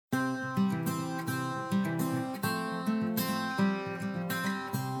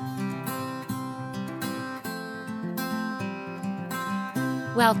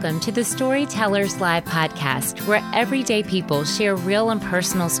Welcome to the Storytellers Live podcast, where everyday people share real and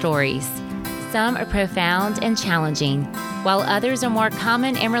personal stories. Some are profound and challenging, while others are more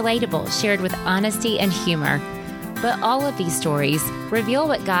common and relatable, shared with honesty and humor. But all of these stories reveal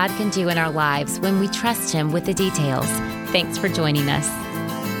what God can do in our lives when we trust Him with the details. Thanks for joining us.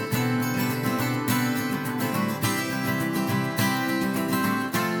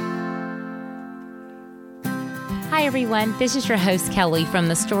 Hi, everyone. This is your host, Kelly, from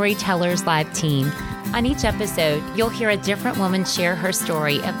the Storytellers Live team. On each episode, you'll hear a different woman share her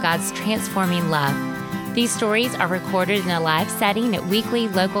story of God's transforming love. These stories are recorded in a live setting at weekly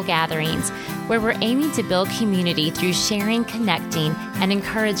local gatherings where we're aiming to build community through sharing, connecting, and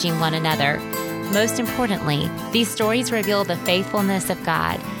encouraging one another. Most importantly, these stories reveal the faithfulness of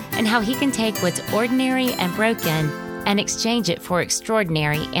God and how He can take what's ordinary and broken and exchange it for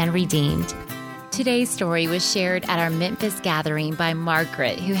extraordinary and redeemed. Today's story was shared at our Memphis gathering by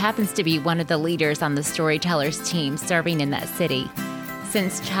Margaret, who happens to be one of the leaders on the Storytellers team serving in that city.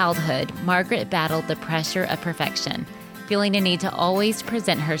 Since childhood, Margaret battled the pressure of perfection, feeling a need to always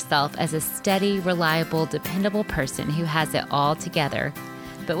present herself as a steady, reliable, dependable person who has it all together.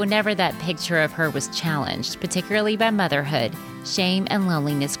 But whenever that picture of her was challenged, particularly by motherhood, shame and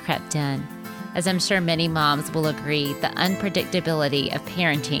loneliness crept in. As I'm sure many moms will agree, the unpredictability of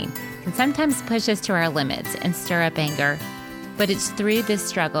parenting can sometimes push us to our limits and stir up anger. But it's through this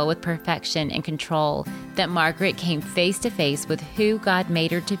struggle with perfection and control that Margaret came face to face with who God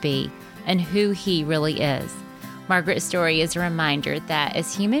made her to be and who He really is. Margaret's story is a reminder that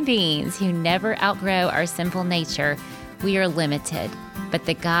as human beings who never outgrow our sinful nature, we are limited, but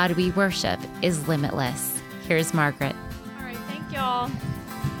the God we worship is limitless. Here's Margaret. All right, thank y'all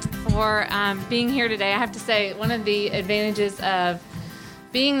for being here today. I have to say, one of the advantages of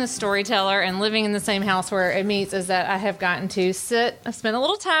being the storyteller and living in the same house where it meets is that I have gotten to I've spent a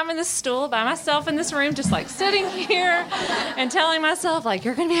little time in this stool by myself in this room, just like sitting here and telling myself, like,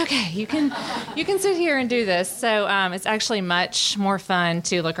 you're going to be okay. You can sit here and do this. So it's actually much more fun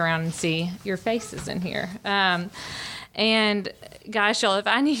to look around and see your faces in here. And gosh, y'all, if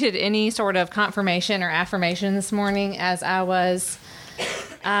I needed any sort of confirmation or affirmation this morning as I was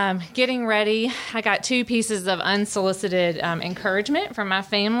getting ready, I got two pieces of unsolicited encouragement from my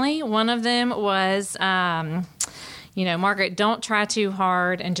family. One of them was, Margaret, don't try too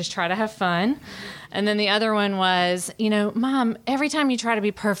hard and just try to have fun. And then the other one was, Mom, every time you try to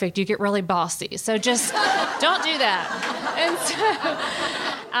be perfect, you get really bossy. So just don't do that. And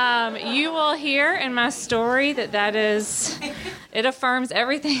so you will hear in my story it affirms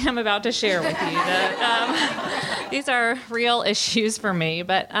everything I'm about to share with you. These are real issues for me,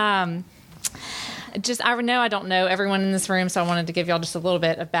 but I know I don't know everyone in this room, so I wanted to give y'all just a little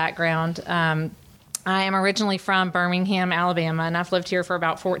bit of background. I am originally from Birmingham, Alabama, and I've lived here for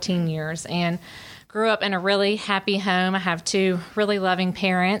about 14 years and grew up in a really happy home. I have two really loving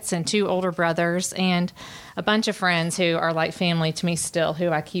parents and two older brothers and a bunch of friends who are like family to me still, who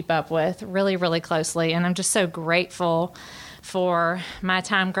I keep up with really, really closely. And I'm just so grateful for my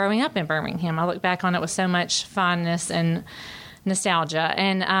time growing up in Birmingham. I look back on it with so much fondness and nostalgia.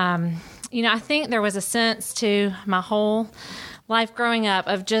 And, I think there was a sense to my whole life growing up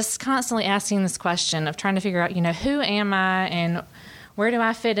of just constantly asking this question of trying to figure out, who am I and where do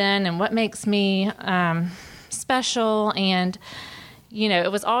I fit in and what makes me special? And,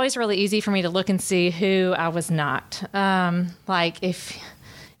 it was always really easy for me to look and see who I was not. Like if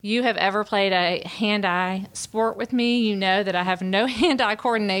you have ever played a hand-eye sport with me, you know that I have no hand-eye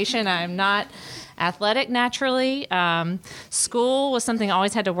coordination. I am not athletic naturally. School was something I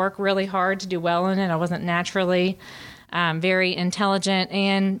always had to work really hard to do well in it. I wasn't naturally very intelligent.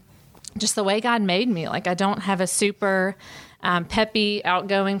 And just the way God made me, like I don't have a super peppy,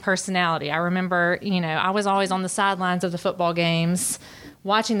 outgoing personality. I remember, I was always on the sidelines of the football games,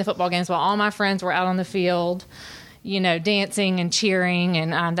 watching the football games while all my friends were out on the field, dancing and cheering,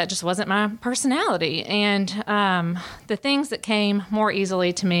 and that just wasn't my personality. And the things that came more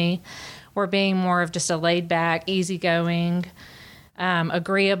easily to me were being more of just a laid-back, easygoing,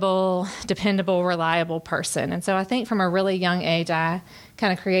 agreeable, dependable, reliable person. And so I think from a really young age, I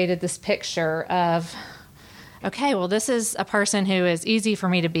kind of created this picture of, okay, well, this is a person who is easy for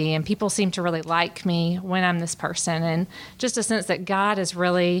me to be, and people seem to really like me when I'm this person, and just a sense that God is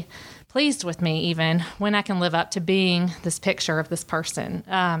really pleased with me even when I can live up to being this picture of this person.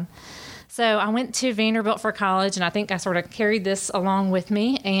 So I went to Vanderbilt for college, and I think I sort of carried this along with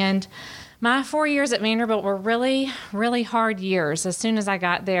me, and my 4 years at Vanderbilt were really, really hard years. As soon as I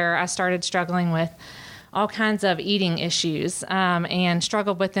got there, I started struggling with all kinds of eating issues and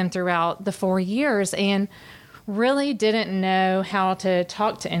struggled with them throughout the 4 years. And really didn't know how to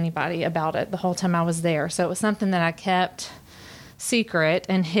talk to anybody about it the whole time I was there. So it was something that I kept secret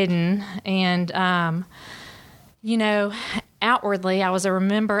and hidden. And, outwardly, I was a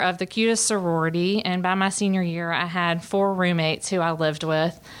member of the cutest sorority. And by my senior year, I had 4 roommates who I lived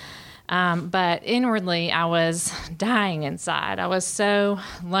with. But inwardly, I was dying inside. I was so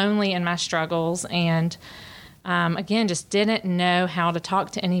lonely in my struggles and again, just didn't know how to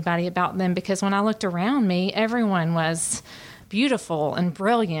talk to anybody about them, because when I looked around me, everyone was beautiful and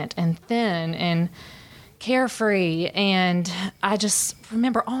brilliant and thin and carefree. And I just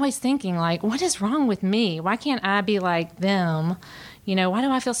remember always thinking, like, what is wrong with me? Why can't I be like them? Why do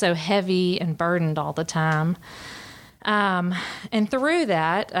I feel so heavy and burdened all the time? And through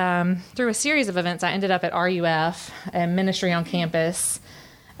that, through a series of events, I ended up at RUF, a ministry on campus,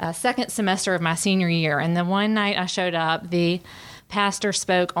 second semester of my senior year. And the one night I showed up, the pastor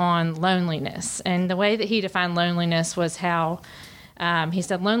spoke on loneliness. And the way that he defined loneliness was how he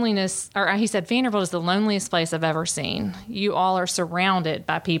said Vanderbilt is the loneliest place I've ever seen. You all are surrounded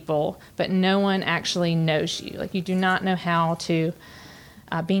by people, but no one actually knows you. Like, you do not know how to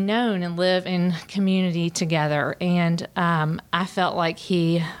be known and live in community together. And I felt like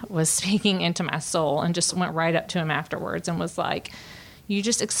he was speaking into my soul, and just went right up to him afterwards and was like, you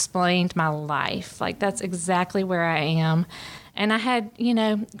just explained my life. Like, that's exactly where I am. And I had,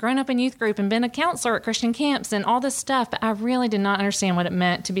 grown up in youth group and been a counselor at Christian camps and all this stuff, but I really did not understand what it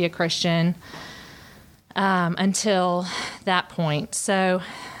meant to be a Christian until that point. So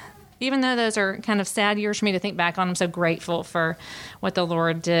even though those are kind of sad years for me to think back on, I'm so grateful for what the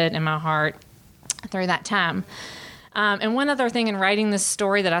Lord did in my heart through that time. And one other thing in writing this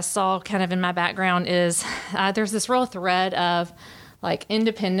story that I saw kind of in my background is there's this real thread of like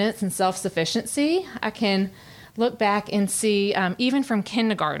independence and self-sufficiency. I can look back and see, even from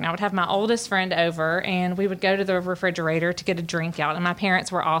kindergarten, I would have my oldest friend over, and we would go to the refrigerator to get a drink out. And my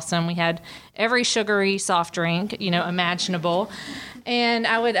parents were awesome. We had every sugary soft drink, imaginable. And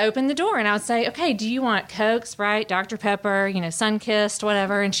I would open the door and I would say, okay, do you want Coke, Sprite, Dr. Pepper, Sunkist,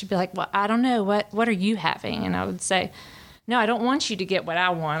 whatever? And she'd be like, well, I don't know. What are you having? And I would say, no, I don't want you to get what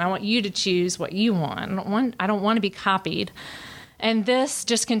I want. I want you to choose what you want. I don't want to be copied. And this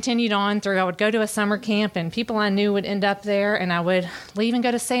just continued on through. I would go to a summer camp, and people I knew would end up there, and I would leave and go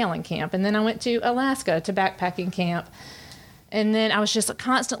to sailing camp. And then I went to Alaska to backpacking camp. And then I was just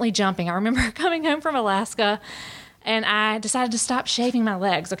constantly jumping. I remember coming home from Alaska, and I decided to stop shaving my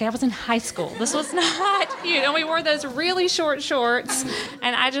legs. Okay, I was in high school. This was not cute. And we wore those really short shorts.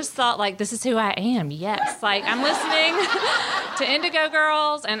 And I just thought, like, this is who I am. Yes. Like, I'm listening to Indigo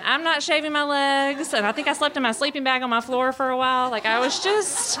Girls, and I'm not shaving my legs. And I think I slept in my sleeping bag on my floor for a while. Like, I was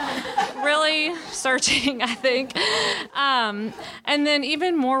just really searching, I think. And then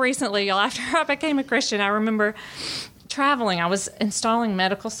even more recently, after I became a Christian, I remember traveling. I was installing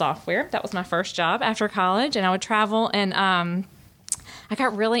medical software. That was my first job after college, and I would travel, and I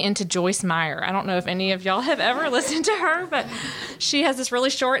got really into Joyce Meyer. I don't know if any of y'all have ever listened to her, but she has this really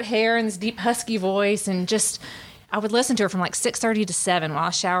short hair and this deep husky voice, and just I would listen to her from like 6:30 to 7 while I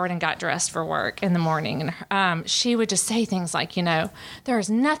showered and got dressed for work in the morning. And she would just say things like, there is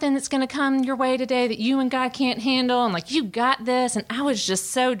nothing that's going to come your way today that you and God can't handle. And like, you got this. And I was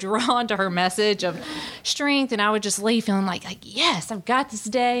just so drawn to her message of strength. And I would just leave feeling like yes, I've got this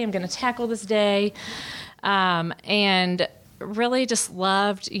day. I'm going to tackle this day. And really just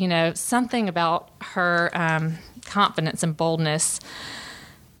loved, something about her confidence and boldness.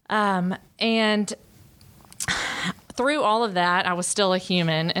 And through all of that, I was still a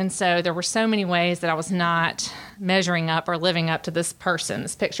human. And so there were so many ways that I was not measuring up or living up to this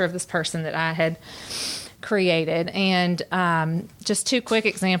picture of this person that I had created. And just 2 quick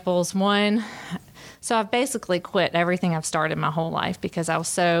examples. One, so I've basically quit everything I've started my whole life because I was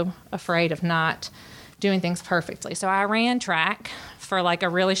so afraid of not doing things perfectly. So I ran track for like a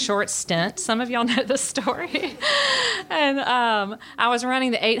really short stint. Some of y'all know this story. And I was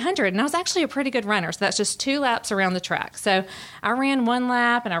running the 800, and I was actually a pretty good runner. So that's just 2 laps around the track. So I ran 1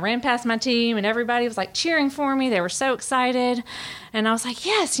 lap, and I ran past my team, and everybody was like cheering for me. They were so excited. And I was like,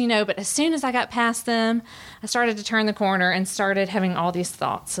 yes, but as soon as I got past them, I started to turn the corner and started having all these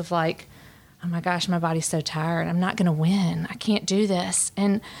thoughts of like, oh my gosh, my body's so tired. I'm not going to win. I can't do this.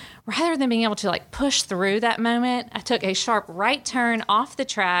 And rather than being able to like push through that moment, I took a sharp right turn off the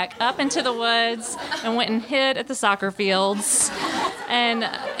track, up into the woods, and went and hid at the soccer fields. And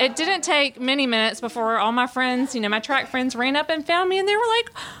it didn't take many minutes before all my friends, my track friends ran up and found me, and they were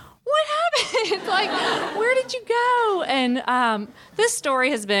like, what It's like, where did you go? And this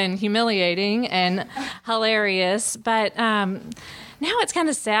story has been humiliating and hilarious, but now it's kind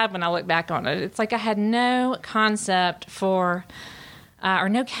of sad when I look back on it. It's like I had no concept for, or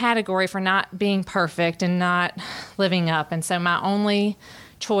no category for not being perfect and not living up. And so my only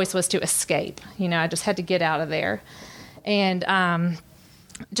choice was to escape. I just had to get out of there. And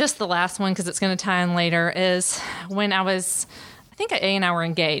just the last one, because it's going to tie in later, is when I think A and I were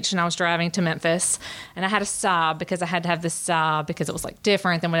engaged, and I was driving to Memphis, and I had a Saab because I had to have this Saab because it was like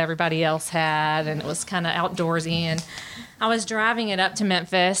different than what everybody else had, and it was kind of outdoorsy. And I was driving it up to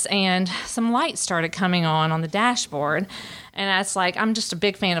Memphis, and some lights started coming on the dashboard. And it's like, I'm just a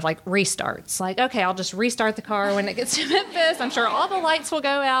big fan of like restarts. Like, okay, I'll just restart the car when it gets to Memphis. I'm sure all the lights will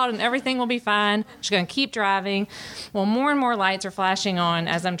go out and everything will be fine. Just going to keep driving. Well, more and more lights are flashing on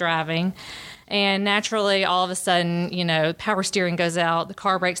as I'm driving. And naturally, all of a sudden, power steering goes out. The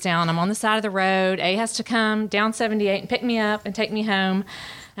car breaks down. I'm on the side of the road. A has to come down 78 and pick me up and take me home.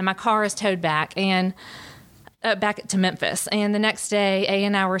 And my car is towed back back to Memphis. And the next day, A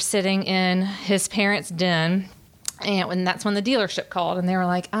and I were sitting in his parents' den. And that's when the dealership called, and they were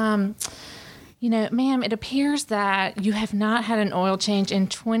like, ma'am, it appears that you have not had an oil change in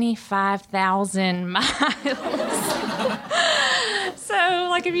 25,000 miles. So,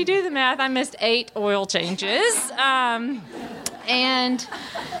 like, if you do the math, I missed 8 oil changes. And,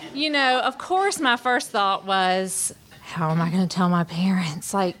 of course, my first thought was, how am I going to tell my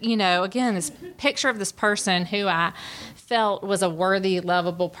parents? Like, again, this picture of this person who I felt was a worthy,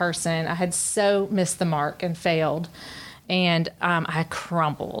 lovable person. I had so missed the mark and failed. And I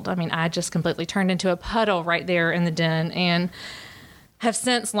crumbled. I mean, I just completely turned into a puddle right there in the den, and have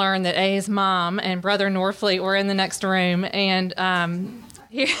since learned that A's mom and brother Norfleet were in the next room, and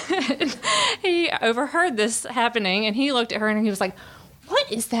he overheard this happening, and he looked at her and he was like, "What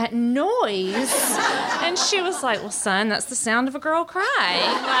is that noise?" And she was like, "Well, son, that's the sound of a girl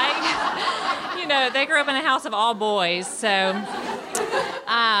crying." Like, they grew up in a house of all boys, so.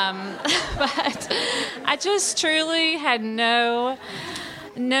 But I just truly had no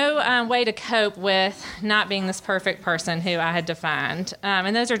way to cope with not being this perfect person who I had defined.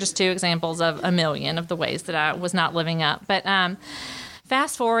 And those are just 2 examples of a million of the ways that I was not living up. But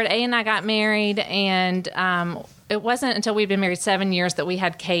fast forward, A and I got married, and it wasn't until we'd been married 7 years that we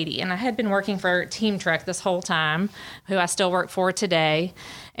had Katie. And I had been working for Team Trek this whole time, who I still work for today.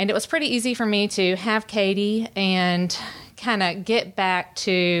 And it was pretty easy for me to have Katie and kind of get back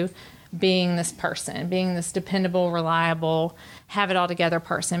to being this person, being this dependable, reliable, have it all together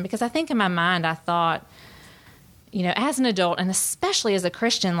person. Because I think in my mind, I thought, as an adult, and especially as a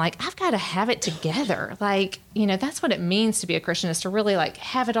Christian, like, I've got to have it together. Like, that's what it means to be a Christian, is to really, like,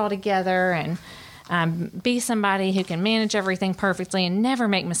 have it all together and be somebody who can manage everything perfectly and never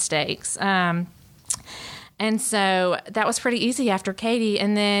make mistakes. And so that was pretty easy after Katie.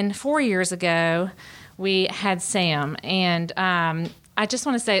 And then 4 years ago, we had Sam. And I just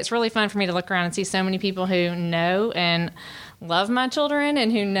want to say it's really fun for me to look around and see so many people who know and love my children,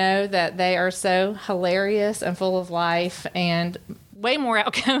 and who know that they are so hilarious and full of life and way more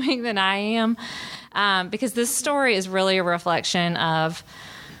outgoing than I am. Because this story is really a reflection of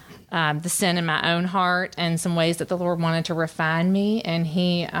the sin in my own heart and some ways that the Lord wanted to refine me, and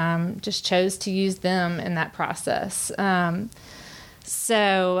He just chose to use them in that process.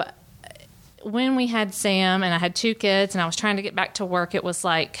 So when we had Sam and I had 2 kids and I was trying to get back to work, it was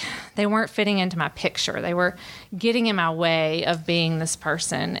like they weren't fitting into my picture. They were getting in my way of being this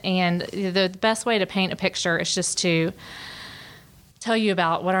person. And the best way to paint a picture is just to tell you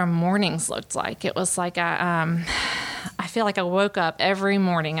about what our mornings looked like. It was like I feel like I woke up every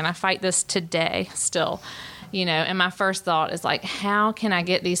morning, and I fight this today still, and my first thought is like, how can I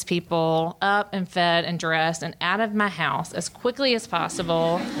get these people up and fed and dressed and out of my house as quickly as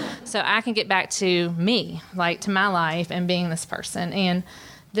possible so I can get back to me, like to my life and being this person. And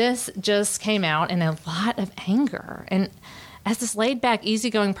this just came out in a lot of anger. And as this laid-back,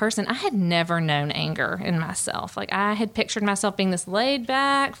 easygoing person, I had never known anger in myself. Like, I had pictured myself being this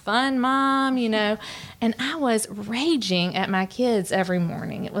laid-back, fun mom, and I was raging at my kids every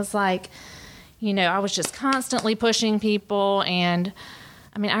morning. It was like, I was just constantly pushing people. And,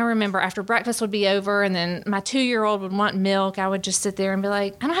 I remember after breakfast would be over and then my 2-year-old would want milk, I would just sit there and be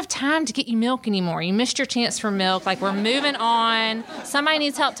like, I don't have time to get you milk anymore. You missed your chance for milk. Like, we're moving on. Somebody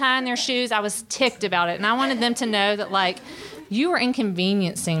needs help tying their shoes. I was ticked about it. And I wanted them to know that, like, you are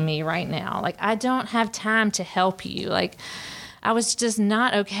inconveniencing me right now. Like, I don't have time to help you. Like, I was just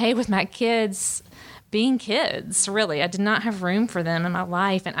not okay with my kids being kids, really. I did not have room for them in my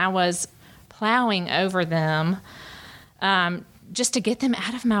life, and I was plowing over them just to get them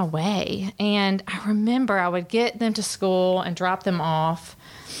out of my way. And I remember I would get them to school and drop them off,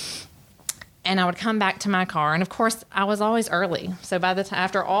 and I would come back to my car. And of course, I was always early. So by the time,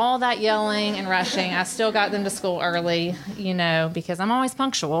 after all that yelling and rushing, I still got them to school early, because I'm always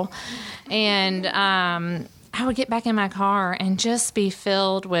punctual. And I would get back in my car and just be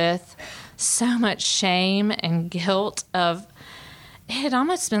filled with so much shame and guilt of, it had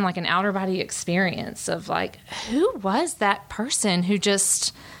almost been like an outer body experience of like, who was that person who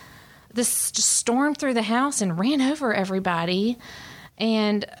just stormed through the house and ran over everybody?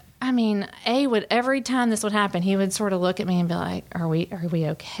 And I mean, every time this would happen, he would sort of look at me and be like, are we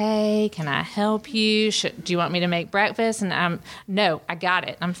okay? Can I help you? Do you want me to make breakfast? And no, I got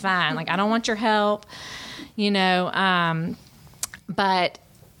it. I'm fine. Like, I don't want your help, but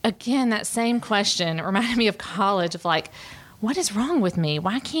again, that same question, it reminded me of college of like, what is wrong with me?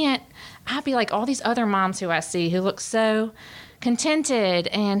 Why can't I be like all these other moms who I see who look so contented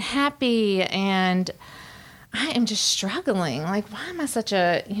and happy, and I am just struggling. Like, why am I such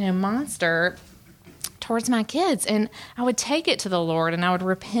a, monster towards my kids? And I would take it to the Lord, and I would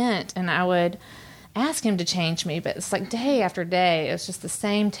repent, and I would ask him to change me. But it's like day after day, it was just the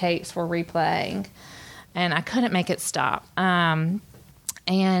same tapes were replaying, and I couldn't make it stop.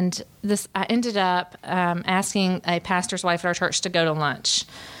 And I ended up asking a pastor's wife at our church to go to lunch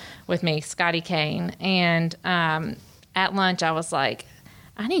with me, Scotty Kane. And at lunch, I was like,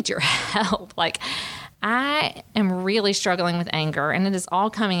 I need your help. Like, I am really struggling with anger, and it is all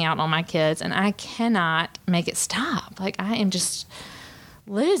coming out on my kids, and I cannot make it stop. Like, I am just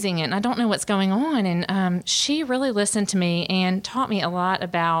losing it, and I don't know what's going on. And she really listened to me and taught me a lot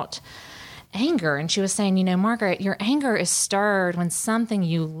about anger. And she was saying, Margaret, your anger is stirred when something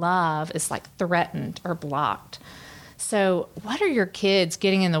you love is like threatened or blocked. So what are your kids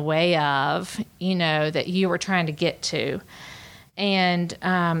getting in the way of, that you were trying to get to? And,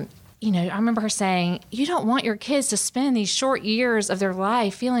 I remember her saying, you don't want your kids to spend these short years of their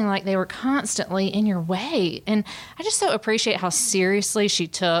life feeling like they were constantly in your way. And I just so appreciate how seriously she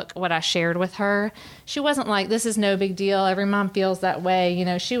took what I shared with her. She wasn't like, this is no big deal, every mom feels that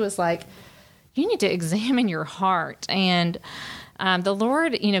way. She was like, you need to examine your heart. And the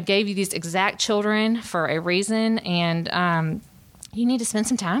Lord, gave you these exact children for a reason, and you need to spend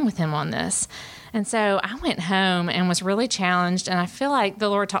some time with him on this. And so I went home and was really challenged, and I feel like the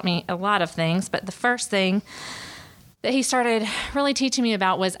Lord taught me a lot of things, but the first thing that he started really teaching me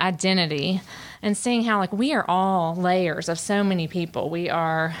about was identity, and seeing how, like, we are all layers of so many people. We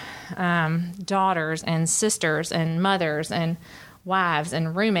are daughters and sisters and mothers and wives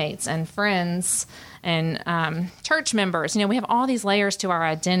and roommates and friends and church members. We have all these layers to our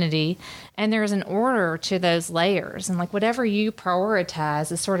identity, and there's an order to those layers. And like, whatever you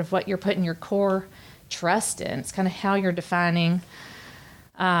prioritize is sort of what you're putting your core trust in. It's kind of how you're defining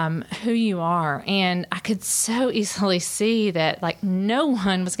who you are. And I could so easily see that, like, no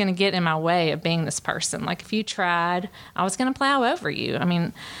one was going to get in my way of being this person. Like, if you tried, I was going to plow over you.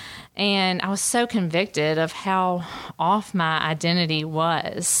 And I was so convicted of how off my identity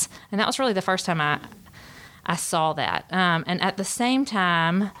was. And that was really the first time I saw that. And at the same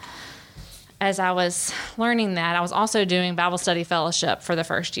time, as I was learning that, I was also doing Bible study fellowship for the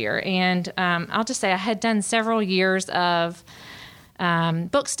first year. And I'll just say I had done several years of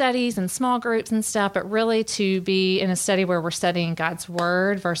book studies and small groups and stuff, but really to be in a study where we're studying God's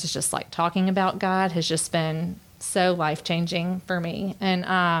Word versus just like talking about God has just been so life-changing for me.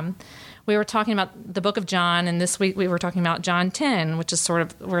 And we were talking about the book of John, and this week we were talking about John 10, which is sort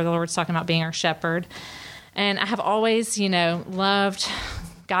of where the Lord's talking about being our shepherd. And I have always, loved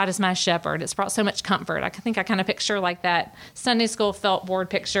God as my shepherd. It's brought so much comfort. I think I kind of picture like that Sunday school felt board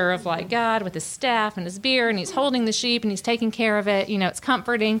picture of like God with his staff and his beard, and he's holding the sheep and he's taking care of it. It's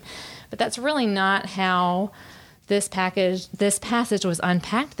comforting. But that's really not how this passage was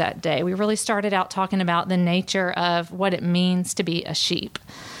unpacked that day. We really started out talking about the nature of what it means to be a sheep.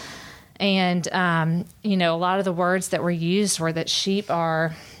 And, a lot of the words that were used were that sheep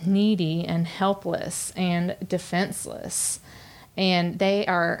are needy and helpless and defenseless. And they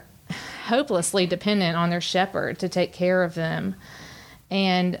are hopelessly dependent on their shepherd to take care of them.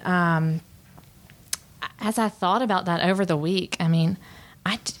 And as I thought about that over the week, I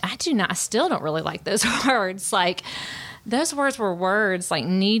still don't really like those words. Like, those words were words like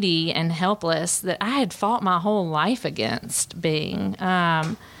needy and helpless that I had fought my whole life against being.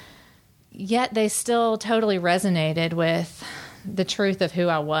 Yet they still totally resonated with the truth of who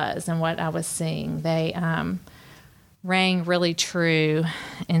I was and what I was seeing. They rang really true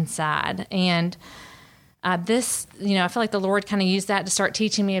inside. And this, I feel like the Lord kind of used that to start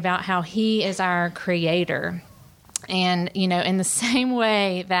teaching me about how he is our creator. And, in the same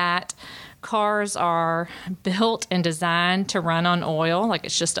way that cars are built and designed to run on oil, like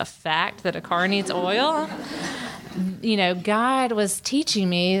it's just a fact that a car needs oil, God was teaching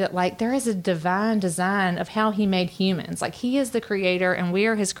me that, like, there is a divine design of how he made humans. Like, he is the creator and we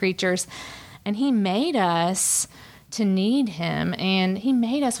are his creatures, and he made us to need him, and he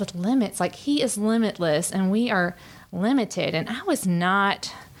made us with limits. Like, he is limitless and we are limited. And I was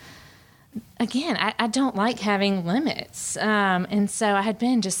not, again, I don't like having limits. And so I had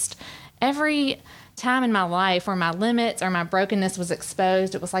been just every time in my life where my limits or my brokenness was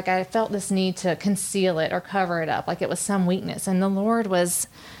exposed, it was like I felt this need to conceal it or cover it up, like it was some weakness. And the Lord was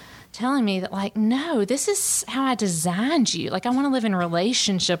telling me that, like, no, this is how I designed you. Like, I want to live in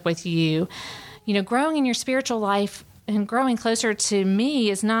relationship with you. Growing in your spiritual life and growing closer to me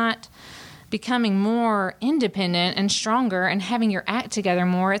is not becoming more independent and stronger and having your act together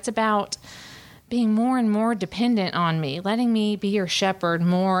more. It's about being more and more dependent on me, letting me be your shepherd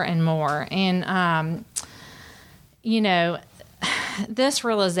more and more. And, this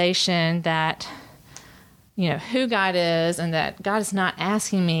realization that, who God is and that God is not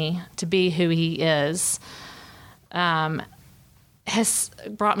asking me to be who he is, has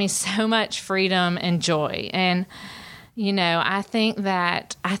brought me so much freedom and joy. And, I think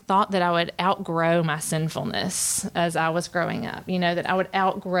that I thought that I would outgrow my sinfulness as I was growing up, that I would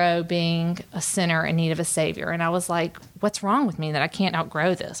outgrow being a sinner in need of a Savior. And I was like, what's wrong with me that I can't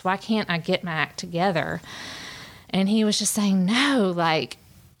outgrow this? Why can't I get my act together? And he was just saying, no, like,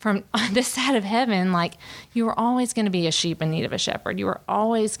 from this side of heaven, like, you are always going to be a sheep in need of a shepherd. You are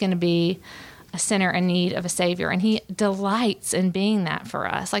always going to be a sinner in need of a Savior. And he delights in being that for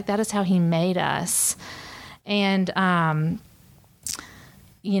us. Like, that is how he made us. And, I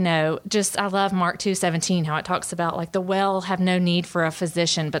love Mark 2:17, how it talks about, like, the well have no need for a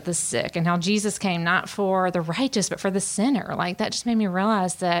physician, but the sick, and how Jesus came not for the righteous, but for the sinner. Like, that just made me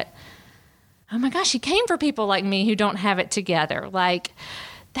realize that, oh my gosh, he came for people like me who don't have it together. Like,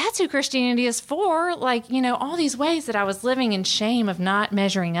 that's who Christianity is for. Like, all these ways that I was living in shame of not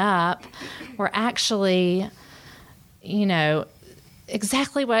measuring up were actually,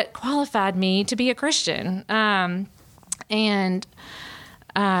 exactly what qualified me to be a Christian.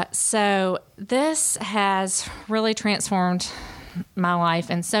 So this has really transformed my life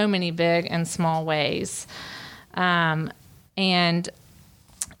in so many big and small ways. I'll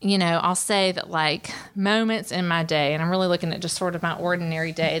say that, like, moments in my day, and I'm really looking at just sort of my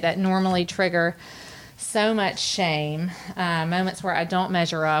ordinary day that normally trigger so much shame, moments where I don't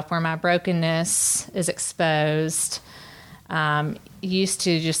measure up, where my brokenness is exposed, used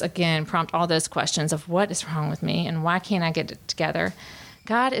to just, again, prompt all those questions of what is wrong with me and why can't I get it together.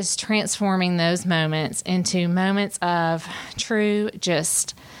 God is transforming those moments into moments of true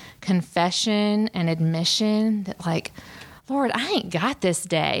just confession and admission that, like, Lord, I ain't got this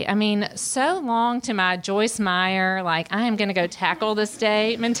day. I mean, so long to my Joyce Meyer, like, I am going to go tackle this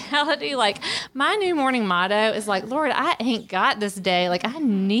day mentality. Like, my new morning motto is like, Lord, I ain't got this day. Like, I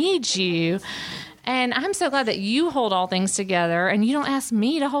need you. And I'm so glad that you hold all things together and you don't ask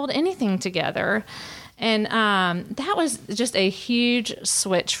me to hold anything together. And that was just a huge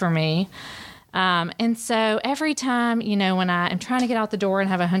switch for me. And so every time, when I am trying to get out the door and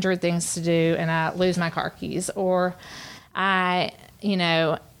have 100 things to do and I lose my car keys, or I,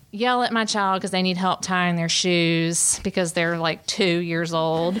 yell at my child because they need help tying their shoes because they're like 2 years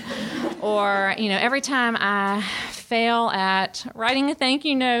old, or, every time I fail at writing a thank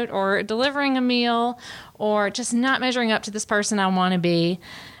you note or delivering a meal or just not measuring up to this person I want to be,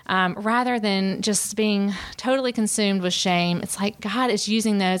 rather than just being totally consumed with shame, it's like God is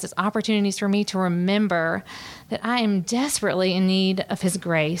using those as opportunities for me to remember that I am desperately in need of his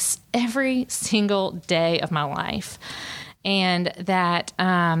grace every single day of my life. And that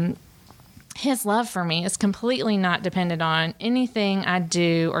his love for me is completely not dependent on anything I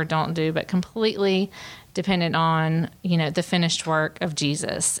do or don't do, but completely dependent on, the finished work of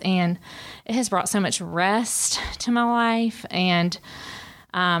Jesus. And it has brought so much rest to my life. And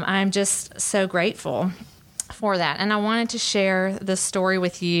I'm just so grateful for that. And I wanted to share this story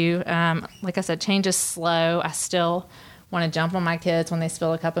with you. Like I said, change is slow. I still want to jump on my kids when they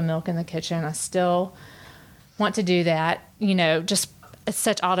spill a cup of milk in the kitchen. I still want to do that. Just it's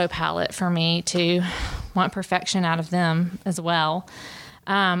such autopilot for me to want perfection out of them as well.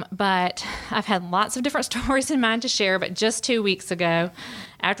 But I've had lots of different stories in mind to share. But just 2 weeks ago,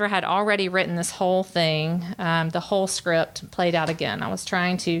 after I had already written this whole thing, the whole script played out again. I was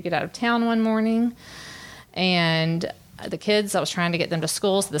trying to get out of town one morning, and the kids, I was trying to get them to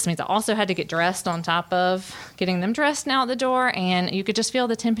school. So this means I also had to get dressed on top of getting them dressed and out the door. And you could just feel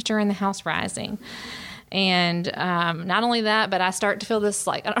the temperature in the house rising. And not only that, but I start to feel this,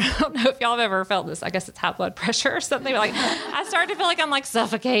 like, I don't know if y'all have ever felt this. I guess it's high blood pressure or something. But like, I start to feel like I'm like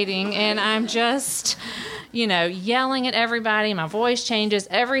suffocating, and I'm just, yelling at everybody. My voice changes.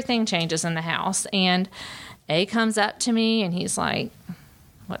 Everything changes in the house. And A comes up to me, and he's like,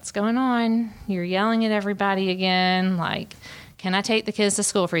 "What's going on? You're yelling at everybody again. Like, can I take the kids to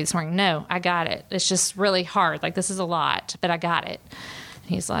school for you this morning?" "No, I got it. It's just really hard. Like, this is a lot, but I got it."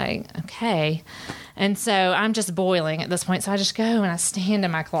 He's like, "Okay." And so I'm just boiling at this point. So I just go and I stand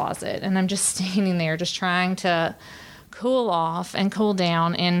in my closet, and I'm just standing there just trying to cool off and cool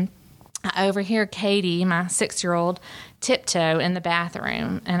down. And I overhear Katie, my 6-year-old, tiptoe in the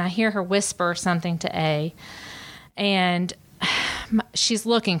bathroom, and I hear her whisper something to A. And she's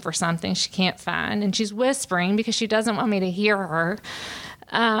looking for something she can't find, and she's whispering because she doesn't want me to hear her.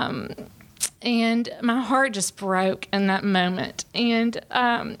 And my heart just broke in that moment. And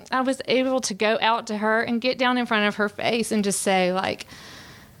I was able to go out to her and get down in front of her face and just say, like,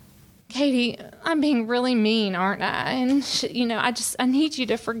 "Katie, I'm being really mean, aren't I? And, I need you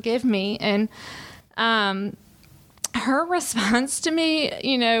to forgive me." And her response to me,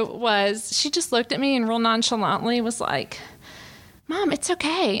 was she just looked at me and real nonchalantly was like, "Mom, it's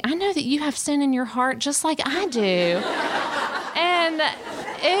okay. I know that you have sin in your heart just like I do." And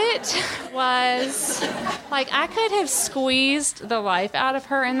it was like I could have squeezed the life out of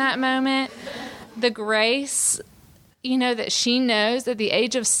her in that moment. The grace, that she knows at the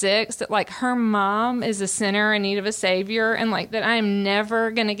age of 6 that, like, her mom is a sinner in need of a savior, and, like, that I'm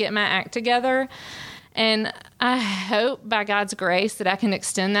never going to get my act together. And I hope by God's grace that I can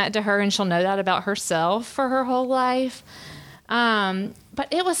extend that to her, and she'll know that about herself for her whole life. But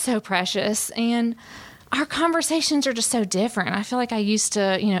it was so precious, and our conversations are just so different. I feel like I used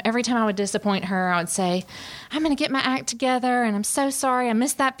to, every time I would disappoint her, I would say, "I'm going to get my act together, and I'm so sorry I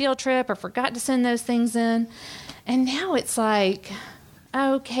missed that field trip or forgot to send those things in." And now it's like,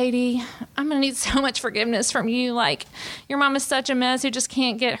 "Oh, Katie, I'm going to need so much forgiveness from you. Like, your mom is such a mess who just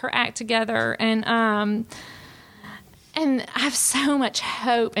can't get her act together." And I have so much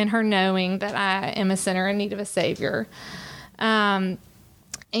hope in her knowing that I am a sinner in need of a savior. And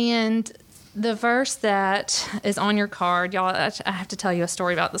the verse that is on your card, y'all, I have to tell you a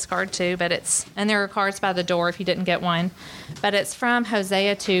story about this card too, and there are cards by the door if you didn't get one, but it's from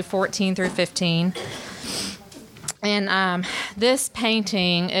Hosea 2:14 through 15. And this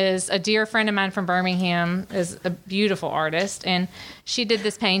painting is a dear friend of mine from Birmingham, is a beautiful artist, and she did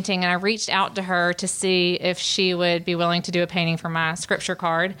this painting, and I reached out to her to see if she would be willing to do a painting for my scripture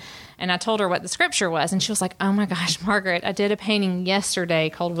card. And I told her what the scripture was, and she was like, "Oh my gosh, Margaret, I did a painting yesterday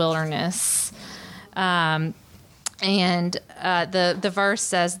called Wilderness." And the verse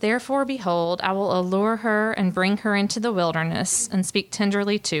says, "Therefore, behold, I will allure her and bring her into the wilderness and speak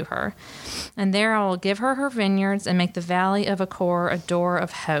tenderly to her. And there I will give her her vineyards and make the valley of Achor a door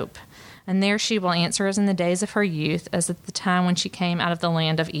of hope. And there she will answer as in the days of her youth, as at the time when she came out of the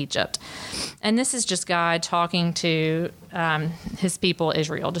land of Egypt." And this is just God talking to his people,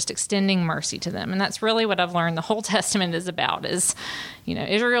 Israel, just extending mercy to them. And that's really what I've learned the whole Testament is about is,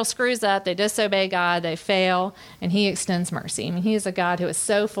 Israel screws up, they disobey God, they fail, and he extends mercy. I mean, he is a God who is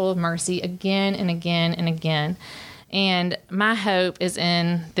so full of mercy again and again and again. And my hope is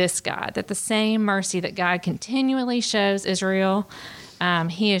in this God, that the same mercy that God continually shows Israel,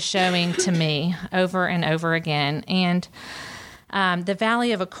 he is showing to me over and over again. And the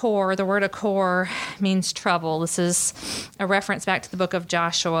Valley of Achor, the word Achor means trouble. This is a reference back to the book of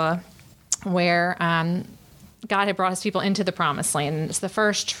Joshua, where God had brought his people into the promised land. It's the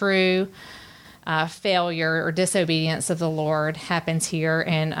first true failure or disobedience of the Lord happens here,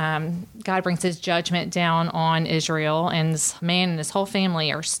 and God brings his judgment down on Israel, and this man and his whole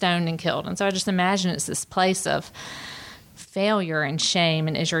family are stoned and killed. And so I just imagine it's this place of failure and shame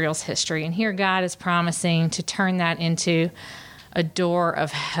in Israel's history. And here God is promising to turn that into a door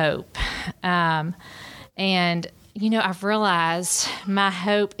of hope. And, I've realized my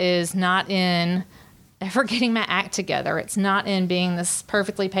hope is not in ever getting my act together. It's not in being this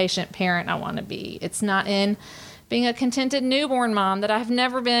perfectly patient parent I want to be. It's not in being a contented newborn mom that I've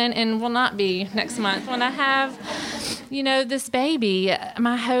never been and will not be next month when I have, this baby.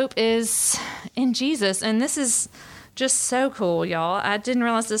 My hope is in Jesus. And this is just so cool, y'all. I didn't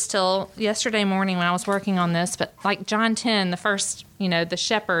realize this till yesterday morning when I was working on this, but like John 10, the first, the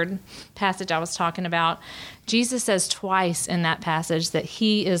shepherd passage I was talking about, Jesus says twice in that passage that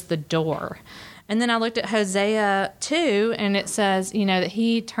he is the door. And then I looked at Hosea 2, and it says, that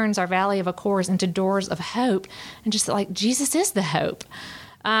he turns our valley of Achor into doors of hope, and just like Jesus is the hope.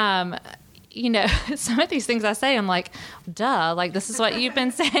 some of these things I say, I'm like, duh, like this is what you've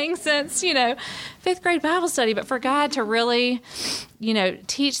been saying since, fifth grade Bible study. But for God to really,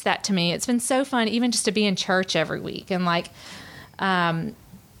 teach that to me, it's been so fun, even just to be in church every week. And like,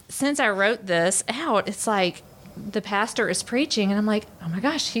 since I wrote this out, it's like the pastor is preaching and I'm like, oh my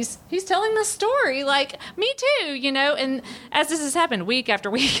gosh, he's telling this story. Like me too, and as this has happened week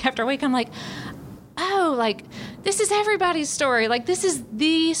after week after week, I'm like, oh, like this is everybody's story. Like this is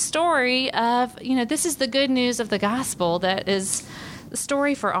the story of, this is the good news of the gospel that is the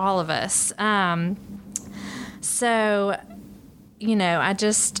story for all of us. So, I'm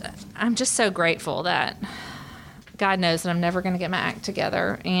just so grateful that God knows that I'm never going to get my act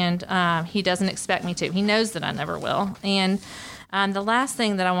together, and He doesn't expect me to. He knows that I never will. And the last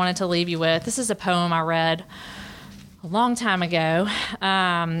thing that I wanted to leave you with, this is a poem I read a long time ago,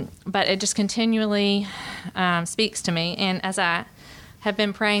 but it just continually speaks to me. And as I have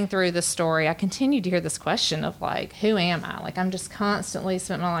been praying through this story, I continue to hear this question of like, who am I? Like I'm just constantly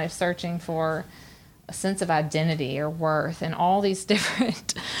spent my life searching for a sense of identity or worth in all these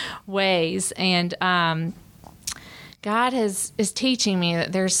different ways. And God is teaching me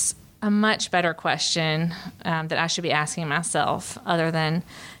that there's a much better question that I should be asking myself other than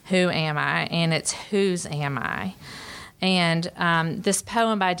who am I? And it's whose am I? And this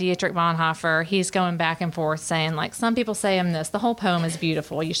poem by Dietrich Bonhoeffer, he's going back and forth saying, like, some people say I'm this. The whole poem is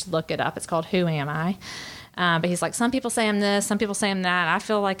beautiful. You should look it up. It's called Who Am I? But he's like, some people say I'm this. Some people say I'm that. I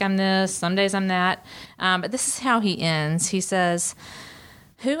feel like I'm this. Some days I'm that. But this is how he ends. He says,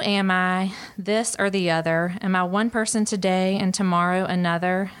 who am I, this or the other? Am I one person today and tomorrow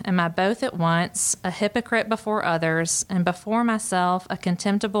another? Am I both at once, a hypocrite before others, and before myself a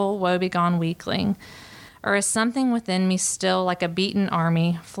contemptible, woebegone weakling? Or is something within me still like a beaten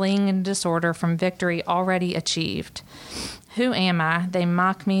army, fleeing in disorder from victory already achieved? Who am I? They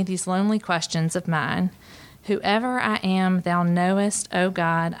mock me, these lonely questions of mine. Whoever I am, thou knowest, O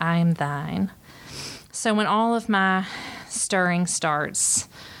God, I am thine. So when all of my stirring starts,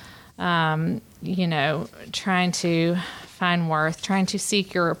 trying to find worth, trying to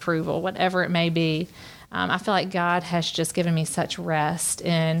seek your approval, whatever it may be, I feel like God has just given me such rest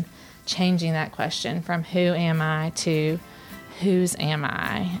in changing that question from who am I to whose am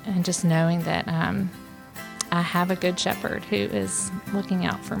I, and just knowing that I have a good shepherd who is looking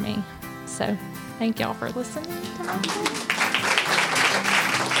out for me. So thank y'all for listening to my story.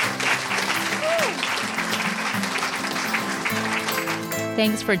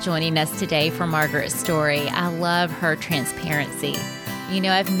 Thanks for joining us today for Margaret's story. I love her transparency.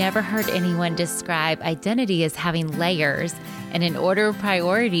 I've never heard anyone describe identity as having layers and an order of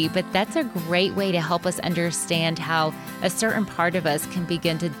priority, but that's a great way to help us understand how a certain part of us can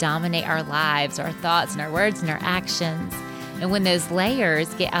begin to dominate our lives, our thoughts and our words and our actions. And when those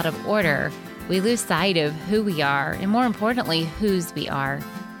layers get out of order, we lose sight of who we are and, more importantly, whose we are.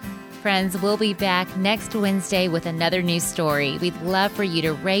 Friends, we'll be back next Wednesday with another new story. We'd love for you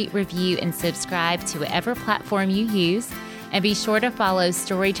to rate, review, and subscribe to whatever platform you use. And be sure to follow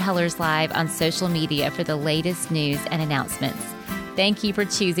Storytellers Live on social media for the latest news and announcements. Thank you for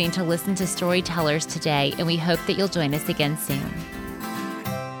choosing to listen to Storytellers today, and we hope that you'll join us again soon.